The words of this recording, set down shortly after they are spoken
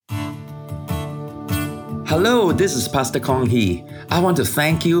Hello, this is Pastor Kong Hee. I want to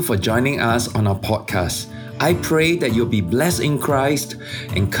thank you for joining us on our podcast. I pray that you'll be blessed in Christ,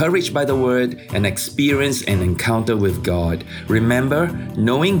 encouraged by the Word, and experience an encounter with God. Remember,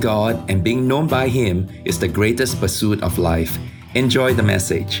 knowing God and being known by Him is the greatest pursuit of life. Enjoy the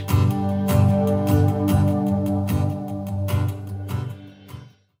message.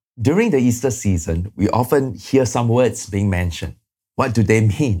 During the Easter season, we often hear some words being mentioned. What do they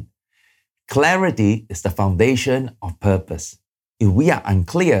mean? Clarity is the foundation of purpose. If we are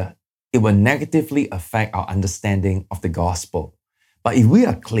unclear, it will negatively affect our understanding of the gospel. But if we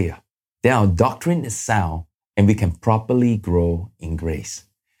are clear, then our doctrine is sound and we can properly grow in grace.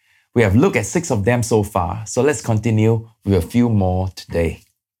 We have looked at 6 of them so far, so let's continue with a few more today.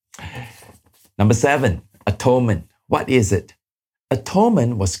 Number 7, atonement. What is it?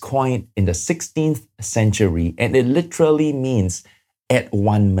 Atonement was coined in the 16th century and it literally means at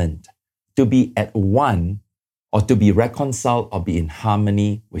one-ment, to be at one or to be reconciled or be in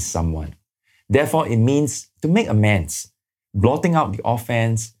harmony with someone. Therefore, it means to make amends, blotting out the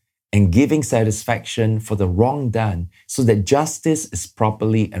offense and giving satisfaction for the wrong done so that justice is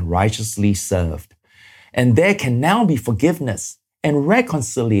properly and righteously served. And there can now be forgiveness and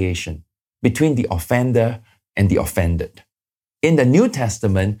reconciliation between the offender and the offended. In the New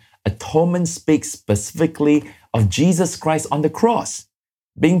Testament, atonement speaks specifically of Jesus Christ on the cross,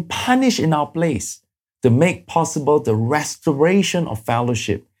 being punished in our place to make possible the restoration of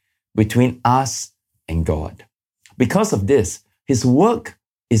fellowship between us and God. Because of this, His work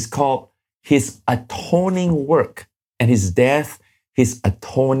is called His atoning work, and His death, His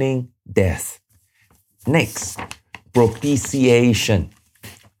atoning death. Next, propitiation.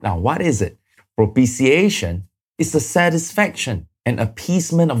 Now, what is it? Propitiation is the satisfaction and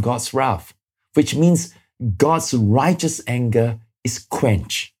appeasement of God's wrath, which means God's righteous anger is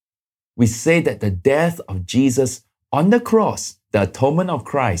quenched. We say that the death of Jesus on the cross, the atonement of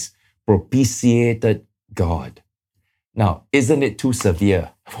Christ, propitiated God. Now, isn't it too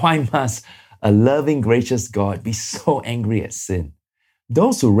severe? Why must a loving, gracious God be so angry at sin?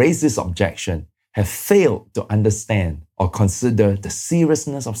 Those who raise this objection have failed to understand or consider the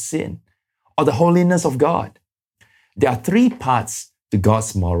seriousness of sin or the holiness of God. There are 3 parts to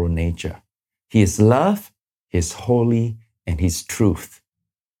God's moral nature. He is love, He is holy, and He is truth.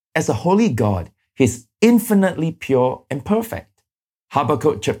 As a holy God, He is infinitely pure and perfect.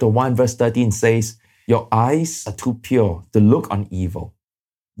 Habakkuk chapter 1 verse 13 says, "Your eyes are too pure to look on evil.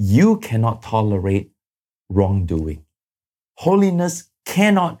 You cannot tolerate wrongdoing." Holiness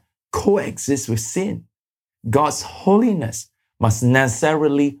cannot coexist with sin. God's holiness must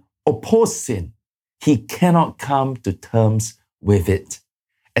necessarily oppose sin. He cannot come to terms with it.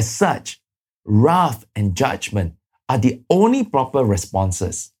 As such, wrath and judgment are the only proper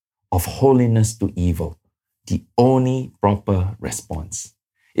responses of holiness to evil. The only proper response.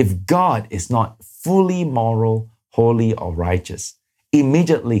 If God is not fully moral, holy, or righteous,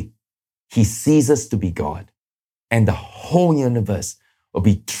 immediately He ceases to be God, and the whole universe will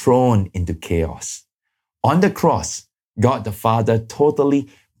be thrown into chaos. On the cross, God the Father totally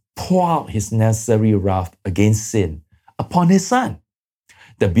poured out His necessary wrath against sin upon His Son.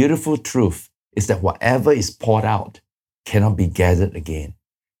 The beautiful truth is that whatever is poured out cannot be gathered again.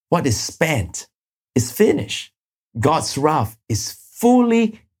 What is spent is finished. God's wrath is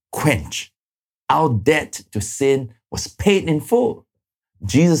fully quenched. Our debt to sin was paid in full.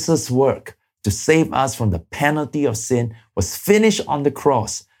 Jesus' work to save us from the penalty of sin was finished on the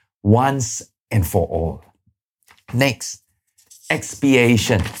cross once and for all. Next,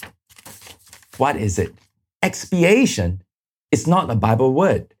 expiation. What is it? Expiation is not a Bible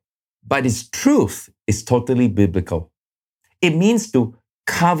word, but its truth is totally biblical. It means to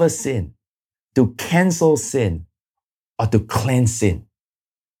cover sin, to cancel sin, or to cleanse sin.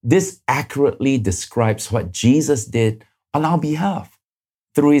 This accurately describes what Jesus did on our behalf.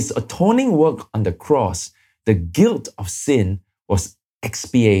 Through His atoning work on the cross, the guilt of sin was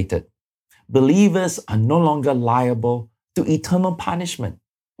expiated. Believers are no longer liable to eternal punishment.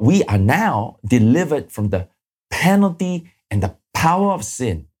 We are now delivered from the penalty and the power of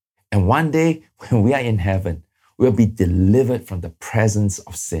sin. And one day, when we are in heaven, we'll be delivered from the presence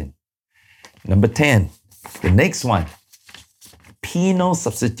of sin. Number 10, the next one, penal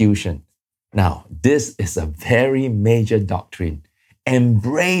substitution. Now, this is a very major doctrine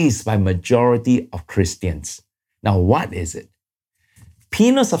embraced by majority of Christians. Now, what is it?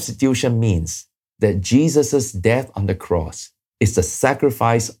 Penal substitution means that Jesus' death on the cross is the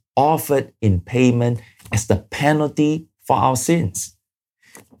sacrifice offered in payment as the penalty for our sins.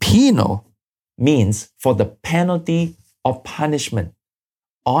 Penal means for the penalty or punishment.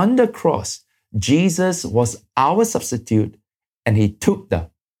 On the cross, Jesus was our substitute and he took the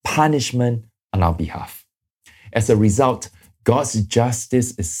punishment on our behalf. As a result, God's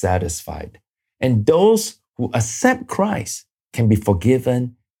justice is satisfied, and those who accept Christ can be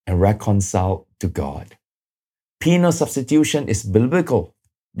forgiven and reconciled to God. Penal substitution is biblical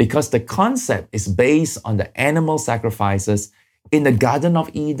because the concept is based on the animal sacrifices in the Garden of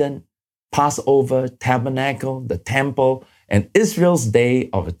Eden, Passover, Tabernacle, the Temple, and Israel's Day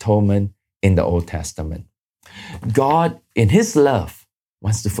of Atonement in the Old Testament. God, in His love,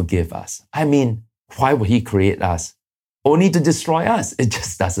 wants to forgive us. I mean, why would He create us? Only to destroy us? It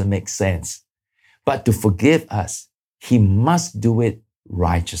just doesn't make sense. But to forgive us, He must do it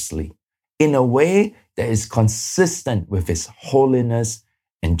righteously, in a way that is consistent with His holiness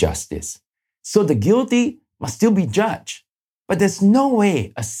and justice. So the guilty must still be judged, but there's no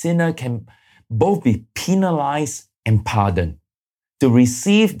way a sinner can both be penalized and pardoned. To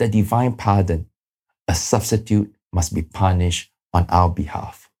receive the divine pardon, a substitute must be punished on our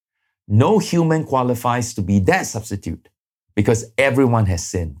behalf. No human qualifies to be that substitute because everyone has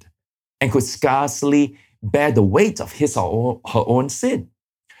sinned and could scarcely bear the weight of his or her own sin.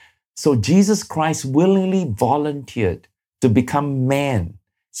 So Jesus Christ willingly volunteered to become man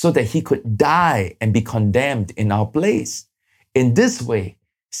so that He could die and be condemned in our place. In this way,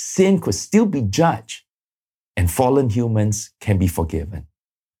 sin could still be judged and fallen humans can be forgiven.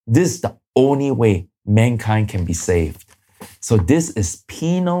 This is the only way mankind can be saved. So this is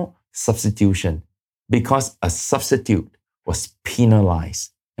penal substitution because a substitute was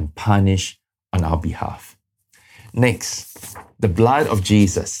penalized and punished on our behalf. Next, the blood of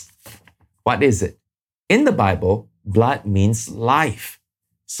Jesus. What is it? In the Bible, blood means life.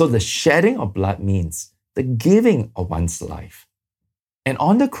 So the shedding of blood means the giving of one's life. And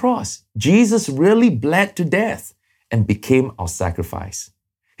on the cross, Jesus really bled to death and became our sacrifice.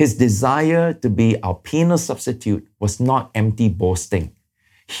 His desire to be our penal substitute was not empty boasting.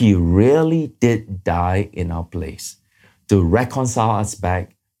 He really did die in our place to reconcile us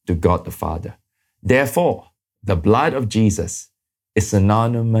back to God the Father. Therefore, the blood of Jesus is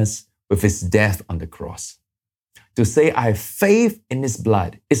synonymous with His death on the cross. To say I have faith in His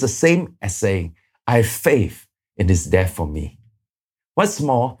blood is the same as saying I have faith in His death for me. What's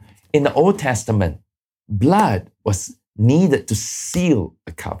more, in the Old Testament, blood was needed to seal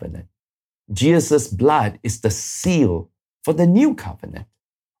a covenant. Jesus' blood is the seal for the new covenant.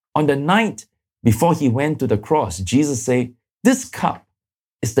 On the night before He went to the cross, Jesus said, "This cup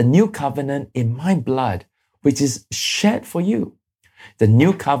is the new covenant in my blood, which is shed for you." The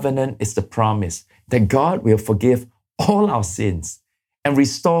new covenant is the promise that God will forgive all our sins and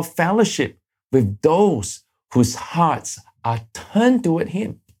restore fellowship with those whose hearts are turned toward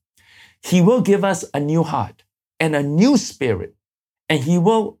Him. He will give us a new heart and a new spirit, and He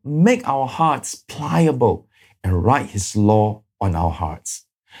will make our hearts pliable and write His law on our hearts.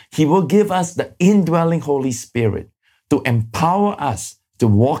 He will give us the indwelling Holy Spirit to empower us to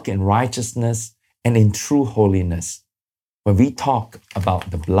walk in righteousness and in true holiness. When we talk about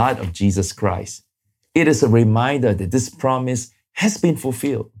the blood of Jesus Christ, it is a reminder that this promise has been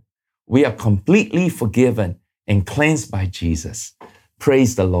fulfilled. We are completely forgiven and cleansed by Jesus.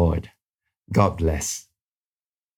 Praise the Lord. God bless.